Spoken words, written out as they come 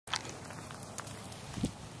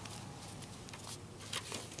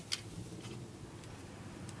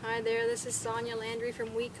Hi there, this is Sonia Landry from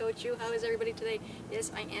WeCoachU. How is everybody today?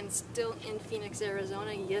 Yes, I am still in Phoenix,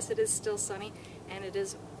 Arizona. Yes, it is still sunny and it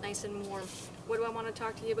is nice and warm. What do I want to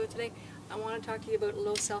talk to you about today? I want to talk to you about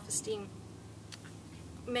low self-esteem.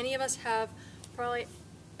 Many of us have probably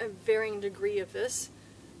a varying degree of this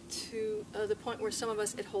to the point where some of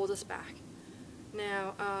us, it holds us back.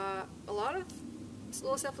 Now, a lot of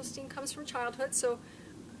low self-esteem comes from childhood, so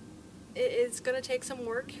it's going to take some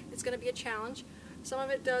work. It's going to be a challenge. Some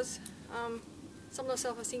of it does, some low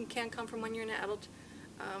self-esteem can come from when you're an adult.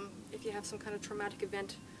 If you have some kind of traumatic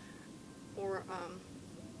event or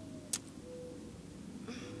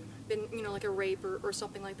been, like a rape or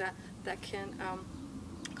something like that, that can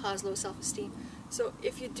cause low self-esteem. So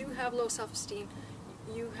if you do have low self-esteem,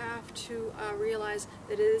 you have to realize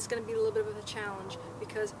that it is going to be a little bit of a challenge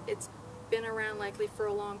because it's been around likely for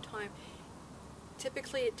a long time.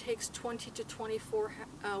 Typically it takes 20 to 24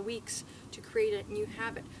 weeks to create a new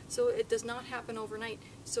habit. So it does not happen overnight.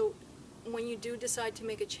 So when you do decide to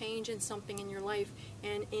make a change in something in your life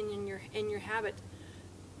and in your habit,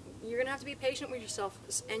 you're going to have to be patient with yourself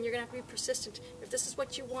and you're going to have to be persistent. If this is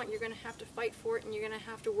what you want, you're going to have to fight for it and you're going to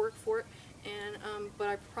have to work for it. And but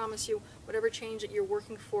I promise you, whatever change that you're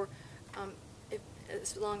working for,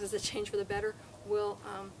 as long as it's a change for the better, will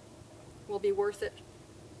be worth it.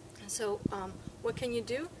 So what can you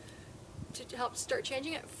do to help start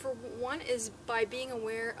changing it? For one is by being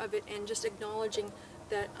aware of it and just acknowledging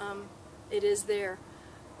that it is there.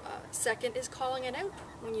 Second is calling it out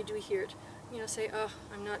when you do hear it. Say, oh,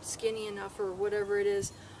 I'm not skinny enough or whatever it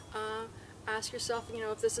is. Ask yourself,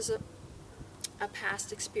 if this is a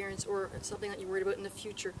past experience or something that you're worried about in the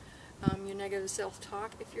future, your negative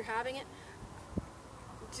self-talk, if you're having it,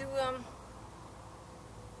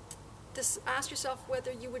 just ask yourself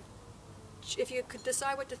whether you would, if you could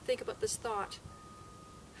decide what to think about this thought,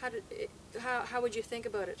 how would you think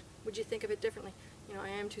about it? Would you think of it differently? I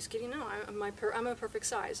am too skinny. No, I'm a perfect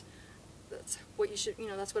size. That's what you should.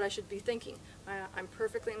 That's what I should be thinking. I'm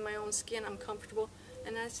perfectly in my own skin. I'm comfortable,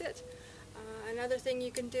 and that's it. Another thing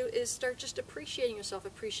you can do is start just appreciating yourself,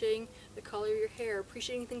 appreciating the color of your hair,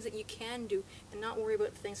 appreciating things that you can do, and not worry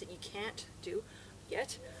about the things that you can't do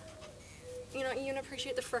yet. Even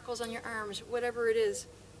appreciate the freckles on your arms, whatever it is.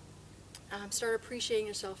 Start appreciating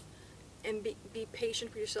yourself and be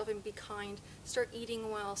patient with yourself and be kind. Start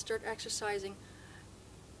eating well, start exercising.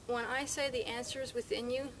 When I say the answer is within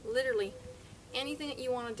you, literally, anything that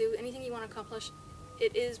you want to do, anything you want to accomplish,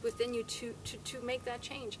 it is within you to make that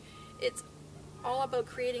change. It's all about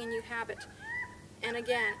creating a new habit. And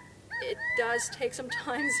again, it does take some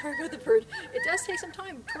time, sorry about the bird, it does take some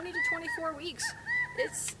time, 20 to 24 weeks.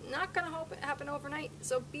 It's not going to happen overnight,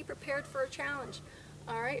 so be prepared for a challenge.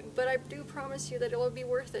 Alright, but I do promise you that it will be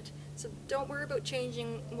worth it. So don't worry about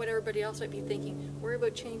changing what everybody else might be thinking. Worry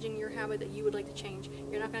about changing your habit that you would like to change.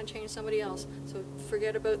 You're not going to change somebody else, so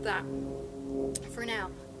forget about that. For now,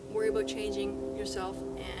 worry about changing yourself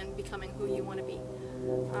and becoming who you want to be.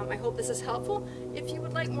 I hope this is helpful. If you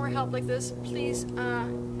would like more help like this, please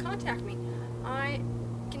contact me. I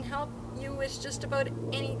can help you with just about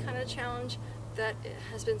any kind of challenge that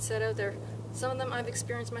has been set out there. Some of them I've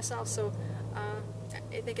experienced myself, so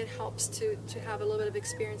I think it helps to have a little bit of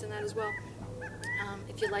experience in that as well.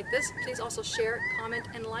 If you like this, please also share, comment,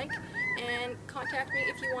 and like, and contact me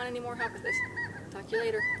if you want any more help with this. Talk to you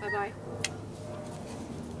later. Bye-bye.